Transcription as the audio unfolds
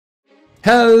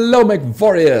Hello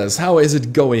Mechwarriors, how is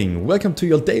it going? Welcome to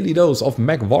your daily dose of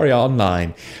Mechwarrior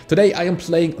Online. Today I am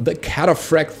playing the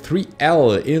Cataphract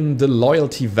 3L in the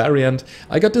loyalty variant.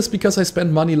 I got this because I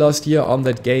spent money last year on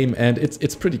that game and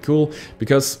it's pretty cool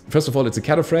because first of all it's a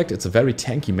Cataphract, it's a very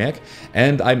tanky mech,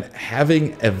 and I'm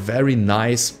having a very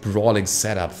nice brawling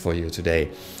setup for you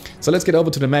today. So let's get over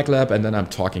to the mech lab and then I'm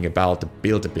talking about the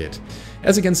build a bit.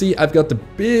 As you can see, I've got the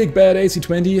big bad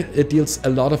AC-20. It deals a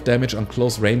lot of damage on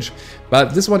close range,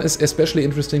 but this one is especially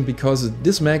interesting because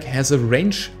this mech has a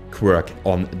range quirk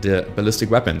on the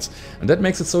ballistic weapons, and that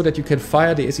makes it so that you can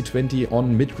fire the AC-20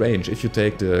 on mid-range. If you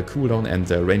take the cooldown and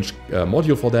the range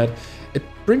module for that, it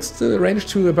brings the range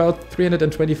to about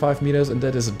 325 meters, and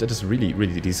that is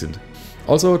really decent.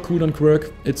 Also a cooldown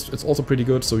quirk, it's also pretty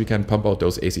good, so you can pump out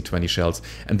those AC-20 shells,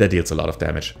 and that deals a lot of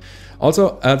damage.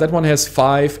 Also, that one has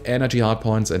 5 energy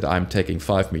hardpoints, and I'm taking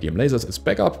 5 medium lasers as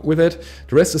backup with it.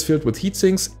 The rest is filled with heat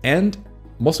sinks, and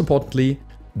most importantly,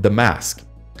 the MASC.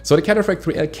 So the Cataphract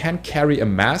 3L can carry a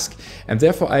MASC, and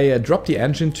therefore I dropped the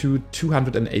engine to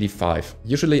 285.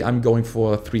 Usually I'm going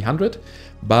for 300,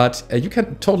 but you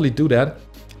can totally do that.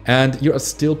 And you are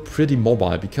still pretty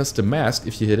mobile, because the MASC,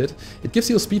 if you hit it, it gives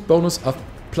you a speed bonus of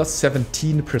plus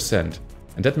 17%.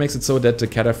 And that makes it so that the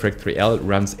Cataphract 3L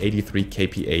runs 83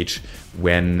 kph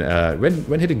when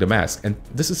hitting the MASC. And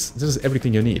this is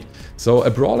everything you need. So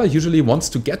a brawler usually wants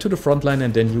to get to the front line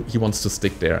and then he wants to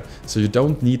stick there. So you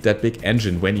don't need that big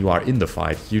engine when you are in the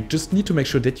fight. You just need to make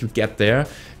sure that you get there,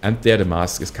 and there the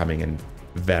MASC is coming in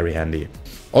very handy.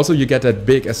 Also, you get that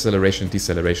big acceleration and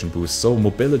deceleration boost, so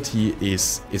mobility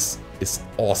is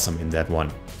awesome in that one.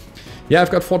 Yeah,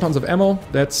 I've got 4 tons of ammo,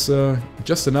 that's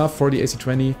just enough for the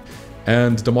AC-20,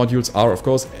 and the modules are, of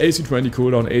course, AC-20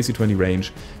 cooldown, AC-20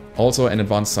 range, also an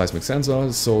advanced seismic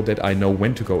sensor, so that I know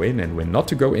when to go in and when not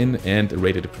to go in, and a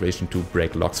radar deprivation to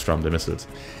break locks from the missiles.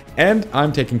 And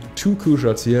I'm taking 2 cool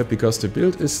shots here, because the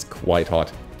build is quite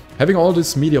hot. Having all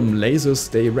these medium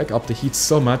lasers, they rack up the heat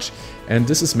so much, and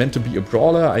this is meant to be a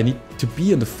brawler. I need to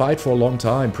be in the fight for a long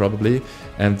time, probably,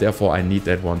 and therefore I need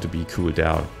that one to be cooled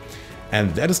down.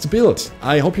 And that is the build.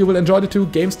 I hope you will enjoy the 2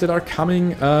 games that are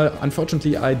coming.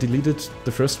 Unfortunately, I deleted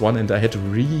the first one and I had to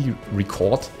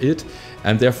re-record it,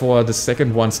 and therefore the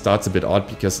second one starts a bit odd,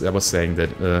 because I was saying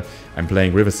that I'm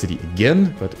playing River City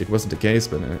again, but it wasn't the case,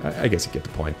 but I guess you get the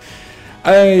point.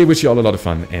 I wish you all a lot of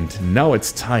fun, and now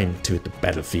it's time to hit the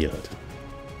battlefield.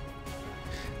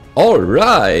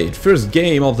 Alright, first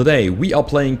game of the day. We are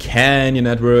playing Canyon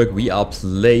Network, we are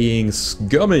playing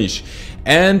Skirmish.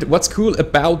 And what's cool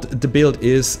about the build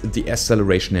is the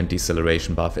acceleration and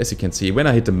deceleration buff. As you can see, when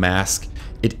I hit the MASC,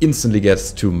 it instantly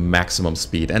gets to maximum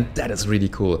speed, and that is really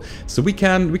cool. So we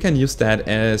can use that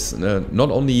as not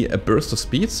only a burst of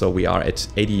speed, so we are at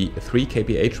 83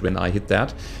 kph when I hit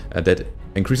that, that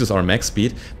increases our max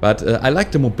speed, but I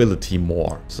like the mobility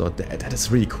more, so that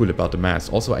is really cool about the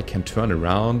MASC. Also, I can turn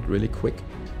around really quick.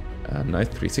 Nice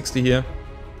 360 here.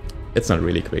 It's not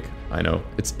really quick, I know.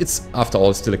 It's after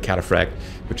all still a Cataphract,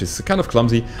 which is kind of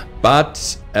clumsy,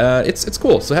 but it's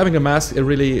cool. So having a MASC, it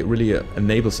really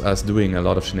enables us doing a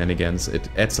lot of shenanigans. It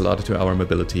adds a lot to our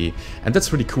mobility, and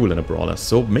that's really cool in a brawler.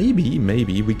 So maybe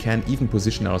we can even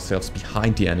position ourselves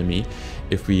behind the enemy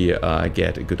if we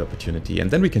get a good opportunity, and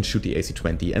then we can shoot the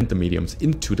AC-20 and the mediums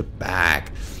into the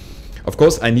back. Of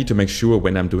course, I need to make sure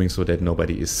when I'm doing so that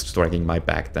nobody is striking my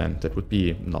back then. That would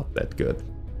be not that good.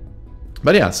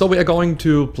 But yeah, so we are going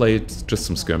to play just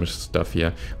some skirmish stuff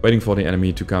here, waiting for the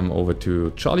enemy to come over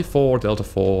to Charlie 4, Delta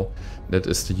 4. That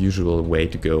is the usual way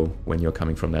to go when you're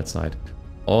coming from that side.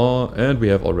 And we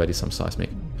have already some seismic.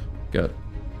 Good.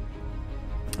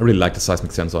 I really like the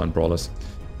seismic sensor on brawlers.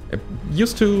 I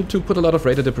used to put a lot of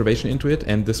radar deprivation into it,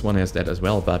 and this one has that as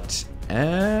well, but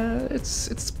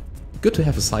it's good to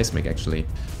have a seismic actually,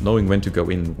 knowing when to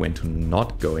go in, when to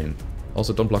not go in.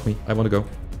 Also, don't block me, I want to go.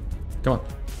 Come on.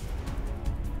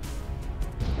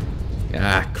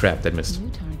 Ah, crap, that missed.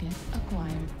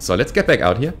 So let's get back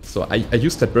out here. So I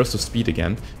used that burst of speed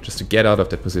again, just to get out of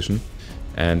that position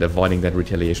and avoiding that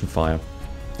retaliation fire.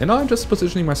 And now I'm just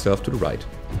positioning myself to the right.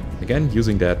 Again,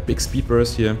 using that big speed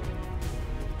burst here.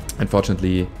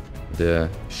 Unfortunately, the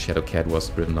Shadow Cat was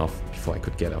driven off before I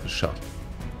could get off a shot.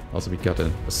 Also, we got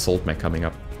an assault mech coming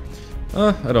up.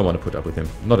 I don't want to put up with him,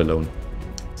 not alone.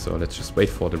 So let's just wait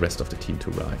for the rest of the team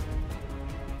to arrive.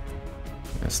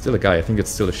 Still a guy, I think it's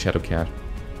still a Shadow Cat.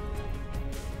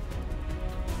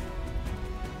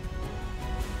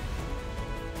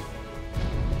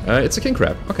 It's a King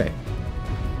Crab, okay.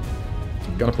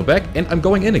 Gonna pull back, and I'm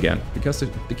going in again, because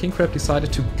the King Crab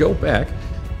decided to go back.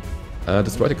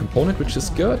 Destroy the component, which is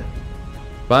good.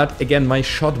 But again, my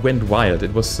shot went wild.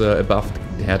 It was above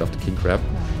the head of the king crab.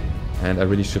 And I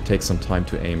really should take some time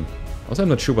to aim. Also, I'm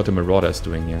not sure what the marauder is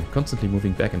doing here. Constantly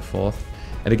moving back and forth.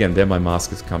 And again, there my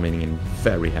MASC is coming in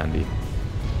very handy.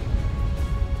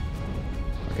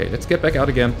 Okay, let's get back out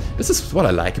again. This is what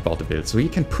I like about the build. So you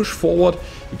can push forward,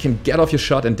 you can get off your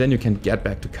shot, and then you can get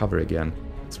back to cover again.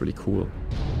 It's really cool.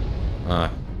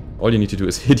 All you need to do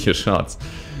is hit your shots.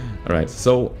 Alright,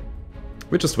 so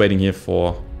we're just waiting here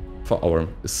for our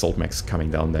assault mechs coming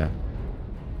down there.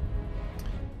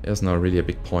 There's not really a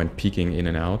big point peeking in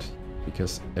and out,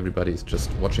 because everybody is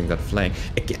just watching that flank.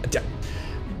 Again,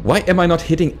 why am I not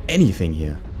hitting anything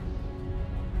here?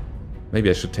 Maybe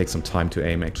I should take some time to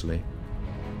aim, actually.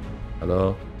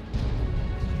 Hello?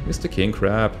 Mr. King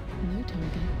Crab.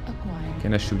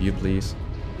 Can I shoot you, please?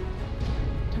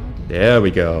 There we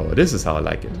go. This is how I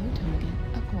like it.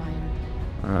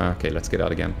 Okay, let's get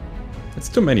out again. It's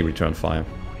too many return fire.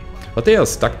 But they are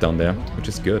stuck down there, which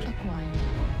is good.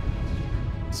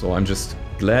 So I'm just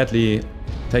gladly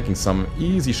taking some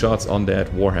easy shots on that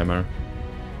Warhammer.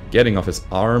 Getting off his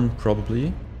arm,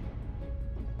 probably.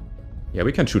 Yeah,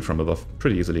 we can shoot from above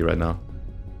pretty easily right now.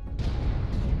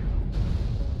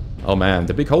 Oh man,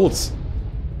 the big holes.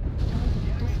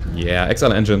 Yeah,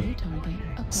 XL engine.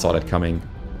 Saw that coming.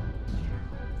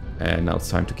 And now it's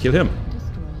time to kill him.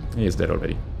 He is dead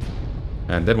already.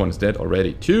 And that one is dead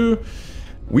already too.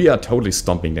 We are totally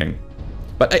stomping them.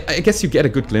 But I guess you get a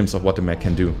good glimpse of what the mech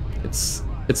can do. It's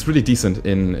really decent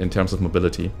in terms of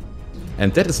mobility.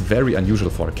 And that is very unusual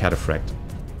for a Cataphract.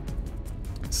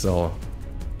 So,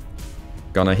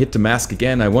 gonna hit the MASC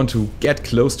again. I want to get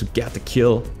close to get the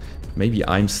kill. Maybe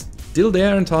I'm still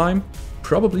there in time.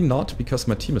 Probably not, because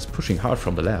my team is pushing hard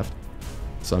from the left.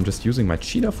 So I'm just using my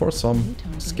cheetah for some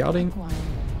scouting.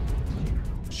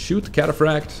 Shoot the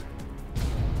Cataphract.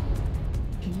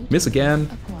 Miss again.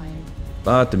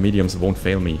 But the mediums won't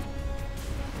fail me.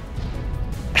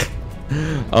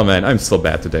 Oh man, I'm so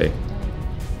bad today.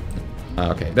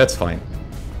 Okay, that's fine.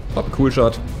 Pop a cool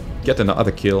shot. Get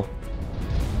another kill.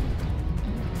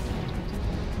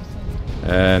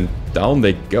 And down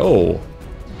they go.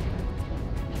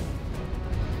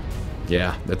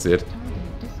 Yeah, that's it.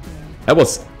 That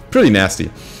was pretty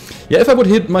nasty. Yeah, if I would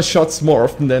hit my shots more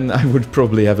often, then I would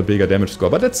probably have a bigger damage score.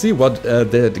 But let's see what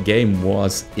the game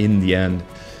was in the end.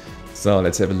 So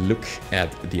let's have a look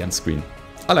at the end screen.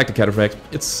 I like the Cataphract.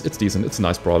 It's decent. It's a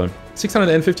nice brawler.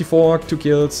 654, 2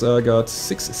 kills, got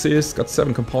 6 assists, got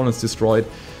 7 components destroyed.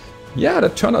 Yeah,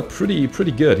 that turned out pretty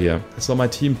good here. So my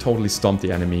team totally stomped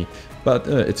the enemy, but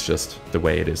it's just the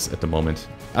way it is at the moment.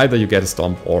 Either you get a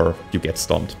stomp or you get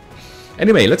stomped.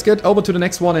 Anyway, let's get over to the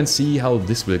next one and see how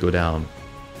this will go down.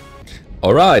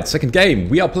 Alright, second game.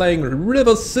 We are playing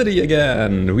River City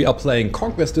again. We are playing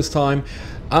Conquest this time.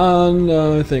 And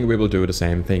I think we will do the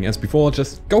same thing as before.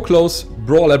 Just go close,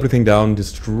 brawl everything down,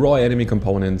 destroy enemy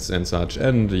components and such.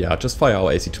 And yeah, just fire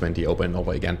our AC-20 over and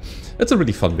over again. It's a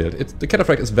really fun build. The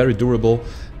Cataphract is very durable.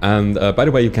 And by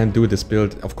the way, you can do this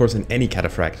build, of course, in any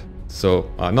Cataphract. So,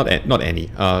 not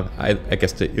any. I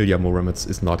guess the Ilya Muromets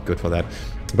is not good for that.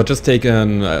 But just take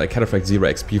a Cataphract 0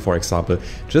 XP, for example.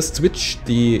 Just switch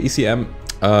the ECM,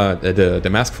 the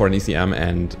MASC for an ECM,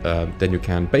 and then you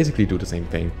can basically do the same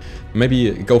thing.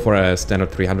 Maybe go for a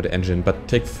standard 300 engine, but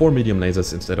take 4 medium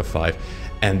lasers instead of 5,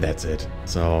 and that's it.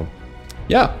 So,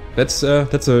 yeah, that's a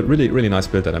really nice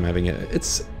build that I'm having.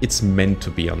 It's meant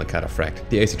to be on the Cataphract.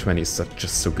 The AC-20 is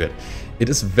just so good. It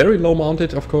is very low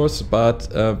mounted, of course, but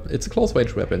it's a close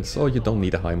range weapon, so you don't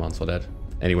need a high mount for that.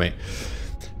 Anyway,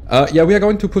 yeah, we are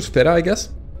going to push Theta, I guess.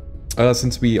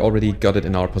 Since we already got it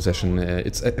in our possession,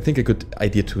 it's, I think, a good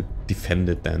idea to defend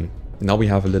it then. Now we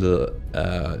have a little,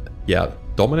 yeah,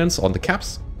 dominance on the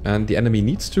caps, and the enemy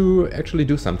needs to actually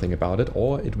do something about it,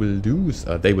 or it will lose.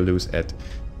 They will lose at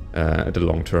the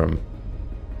long term.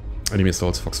 Enemy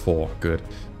assaults Fox 4, good.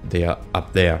 They are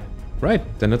up there. Right,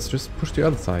 then let's just push the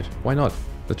other side. Why not?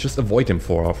 Let's just avoid him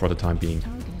for the time being.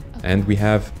 And we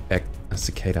have a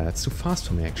cicada. That's too fast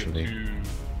for me, actually. 2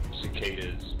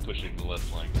 cicadas pushing the left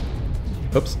flank.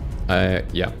 Oops.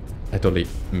 Yeah, I totally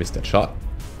missed that shot.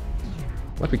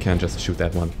 But we can just shoot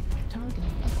that one.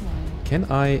 Can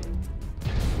I?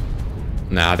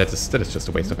 Nah, that is just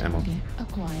a waste of ammo.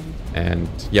 And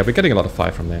yeah, we're getting a lot of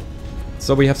fire from there.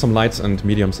 So we have some lights and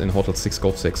mediums in Hotel 6,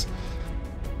 Golf 6.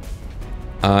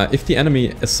 If the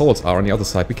enemy assaults are on the other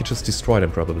side, we could just destroy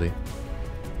them probably.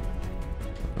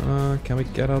 Can we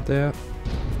get out there?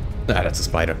 Ah, that's a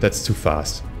spider. That's too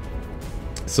fast.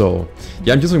 So,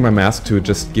 yeah, I'm using my MASC to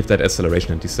just give that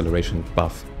acceleration and deceleration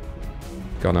buff.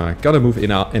 Gotta move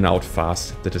in and out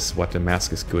fast. That is what the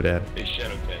MASC is good at. Hey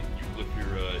Shadowcat, you flip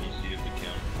your EC if you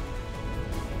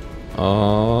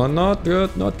Oh, not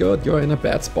good, not good. You're in a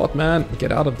bad spot, man.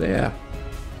 Get out of there.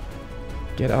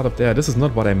 Get out of there. This is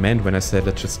not what I meant when I said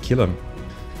let's just kill him.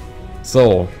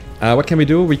 So, what can we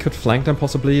do? We could flank them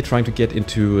possibly, trying to get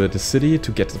into the city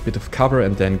to get a bit of cover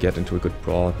and then get into a good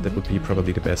brawl. That would be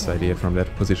probably the best idea from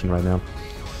that position right now.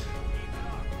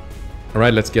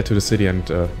 Alright, let's get to the city and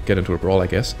get into a brawl, I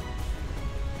guess.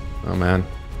 Oh man.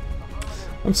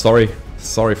 I'm sorry.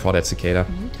 Sorry for that, Cicada.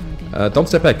 Don't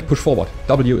step back, push forward.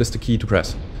 W is the key to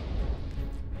press.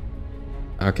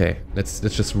 Okay, let's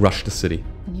just rush the city.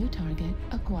 New target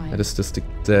acquired. That is just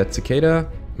the Cicada.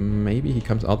 Maybe he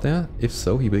comes out there. If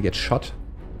so, he will get shot.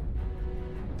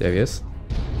 There he is.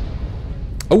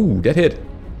 Oh, that hit.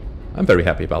 I'm very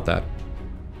happy about that.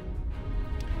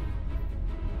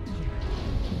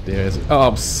 There is. Oh,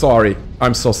 I'm sorry.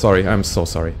 I'm so sorry. I'm so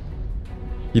sorry.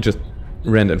 He just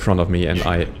ran in front of me and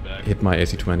I hit my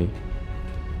AC-20.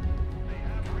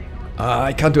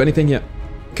 I can't do anything here.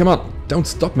 Come on, don't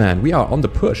stop, man. We are on the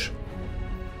push.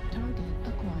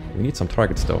 We need some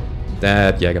targets, though.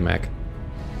 That Heavy Mech.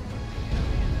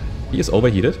 He is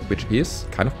overheated, which is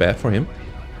kind of bad for him.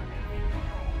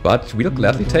 But we'll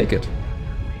gladly take it.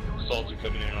 Assaults are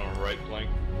coming in on our right flank.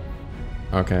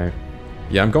 Okay.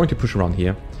 Yeah, I'm going to push around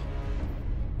here.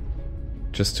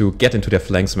 Just to get into their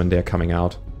flanks when they're coming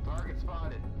out.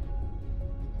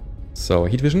 So,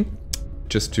 heat vision.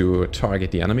 Just to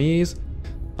target the enemies.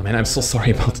 Oh man, I'm so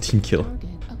sorry about the team kill.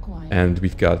 And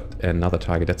we've got another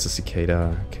target, that's a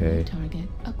Cicada. Okay.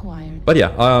 But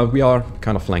yeah, we are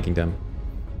kind of flanking them.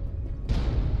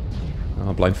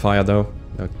 Blind fire though,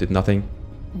 that did nothing.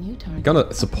 I'm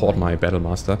gonna support my Battle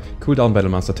Master. Cool down,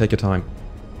 Battle Master, take your time.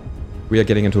 We are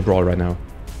getting into a brawl right now.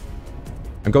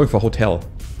 I'm going for Hotel.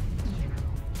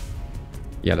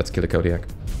 Yeah, let's kill the Kodiak.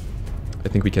 I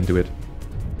think we can do it.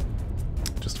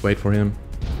 Just wait for him.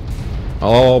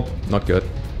 Oh, not good.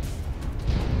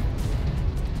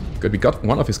 Good, we got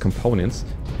one of his components.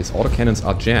 His autocannons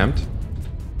are jammed.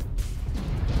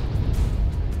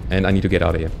 And I need to get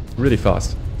out of here. Really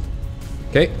fast.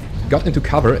 Okay, got into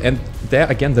cover and there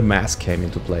again the MASC came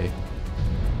into play.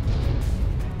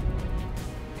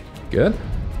 Good.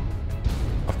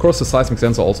 Of course the seismic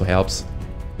sensor also helps,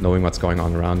 knowing what's going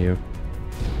on around you.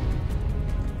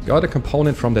 Got a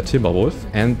component from the Timberwolf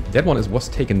and that one was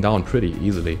taken down pretty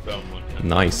easily.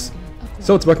 Nice.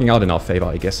 So it's working out in our favor,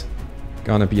 I guess.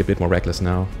 Gonna be a bit more reckless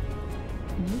now.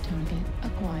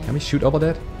 Can we shoot over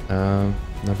that?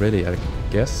 Not really, I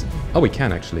guess. Oh, we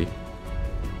can actually.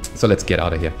 So let's get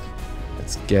out of here.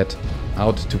 Let's get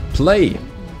out to play.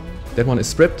 That one is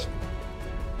stripped.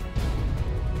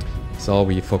 So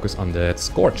we focus on that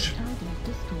Scorch.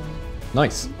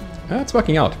 Nice. It's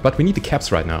working out, but we need the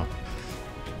caps right now.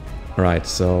 Alright,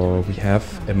 so we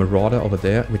have a Marauder over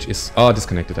there, which is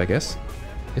disconnected, I guess.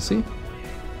 Is he? It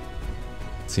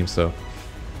seems so.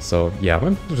 So yeah,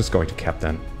 we're just going to cap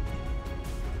then.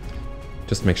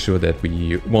 Just make sure that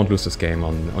we won't lose this game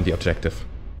on the objective.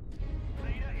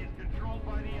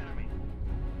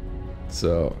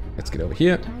 So let's get over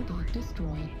here.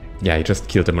 Yeah, he just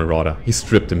killed the Marauder. He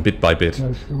stripped him bit by bit.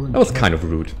 That was kind of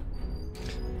rude.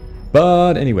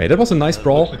 But anyway, that was a nice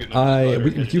brawl.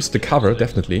 We used the cover,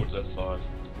 definitely,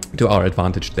 to our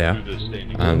advantage there.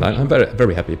 And I'm very,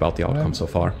 very happy about the outcome so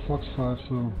far.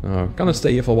 Gonna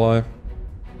stay here for a while.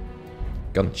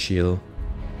 Gonna chill.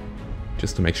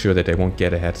 Just to make sure that they won't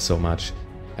get ahead so much.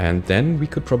 And then we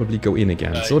could probably go in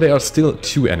again. So there are still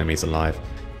 2 enemies alive.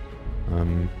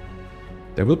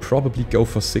 They will probably go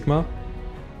for Sigma,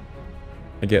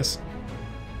 I guess.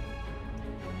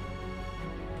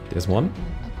 There's one.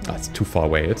 Ah, it's too far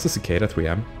away. It's a Cicada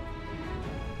 3M.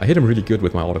 I hit him really good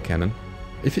with my autocannon.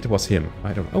 If it was him,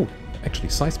 I don't know. Oh, actually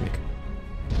seismic.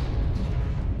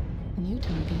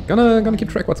 Gonna keep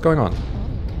track what's going on.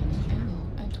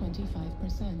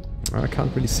 I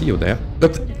can't really see you there.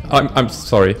 I'm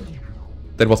sorry.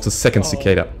 That was the second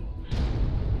Cicada.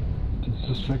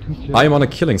 I am on a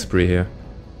killing spree here.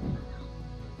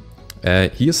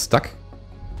 He is stuck.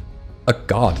 Oh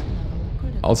god.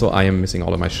 Also, I am missing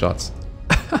all of my shots.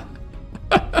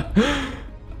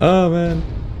 Oh man.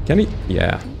 Can we?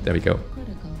 Yeah, there we go.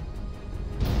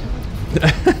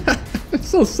 I'm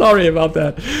so sorry about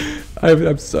that.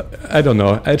 I don't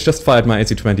know. I just fired my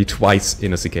AC-20 twice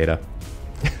in a Cicada.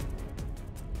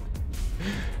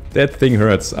 That thing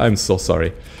hurts. I'm so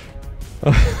sorry.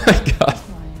 Oh my god.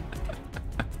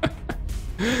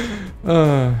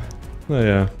 Oh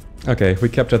yeah. Okay, we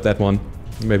captured that one.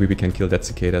 Maybe we can kill that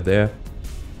Cicada there.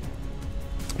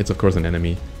 It's of course an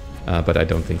enemy, but I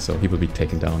don't think so. He will be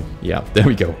taken down. Yeah, there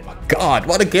we go. Oh god,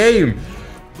 what a game!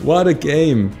 What a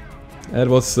game! That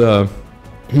was... I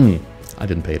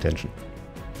didn't pay attention.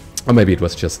 Or maybe it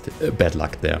was just bad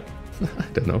luck there. I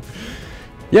don't know.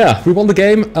 Yeah, we won the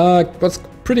game. It was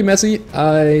pretty messy.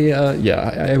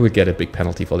 I will get a big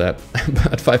penalty for that.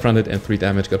 But 503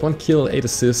 damage, got 1 kill, 8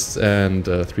 assists, and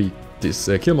 3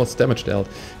 kill mods damage dealt,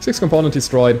 6 components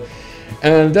destroyed.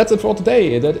 And that's it for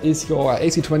today. That is your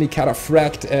AC20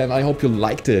 Cataphract, and I hope you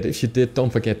liked it. If you did, don't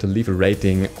forget to leave a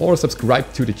rating or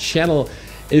subscribe to the channel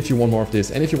if you want more of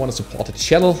this. And if you want to support the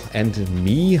channel and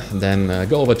me, then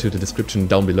go over to the description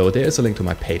down below. There is a link to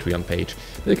my Patreon page.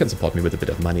 You can support me with a bit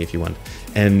of money if you want.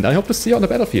 And I hope to see you on the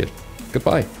battlefield.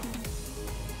 Goodbye.